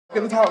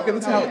Get the towel, get the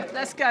towel.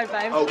 Let's go,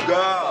 babe. Oh,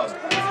 God.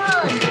 Come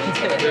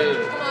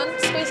on,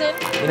 squeeze in.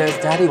 You know, his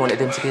daddy wanted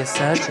him to be a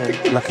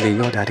surgeon. Luckily,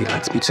 your daddy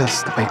likes me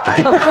just the way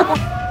I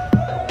am.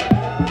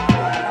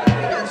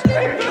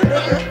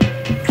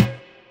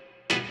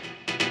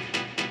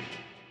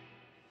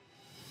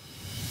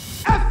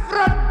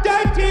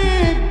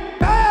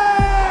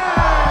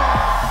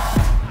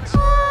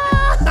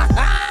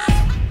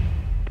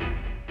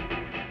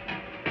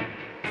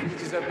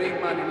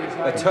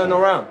 Turn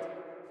around.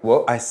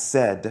 What I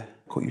said,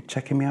 caught you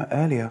checking me out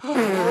earlier. You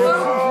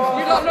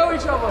don't know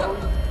each other.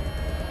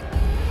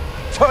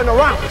 Turn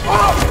around.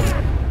 Oh!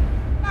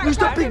 Who's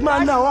that big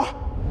man now, huh?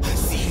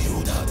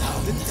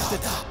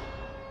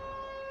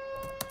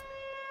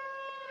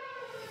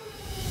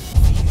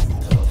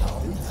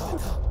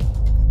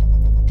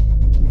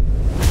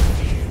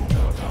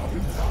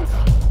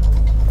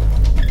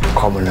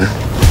 Come on, then.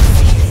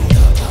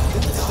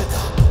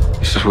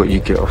 This is what you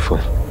get off for.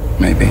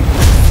 Maybe.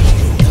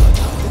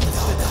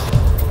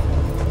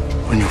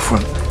 On your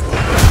front.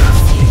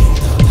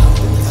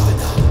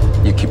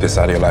 You keep this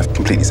side of your life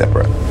completely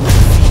separate.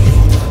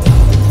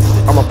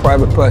 I'm a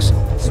private person.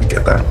 So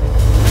get that.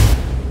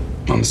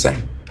 I'm the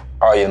same.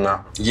 Are you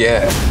now?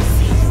 Yeah.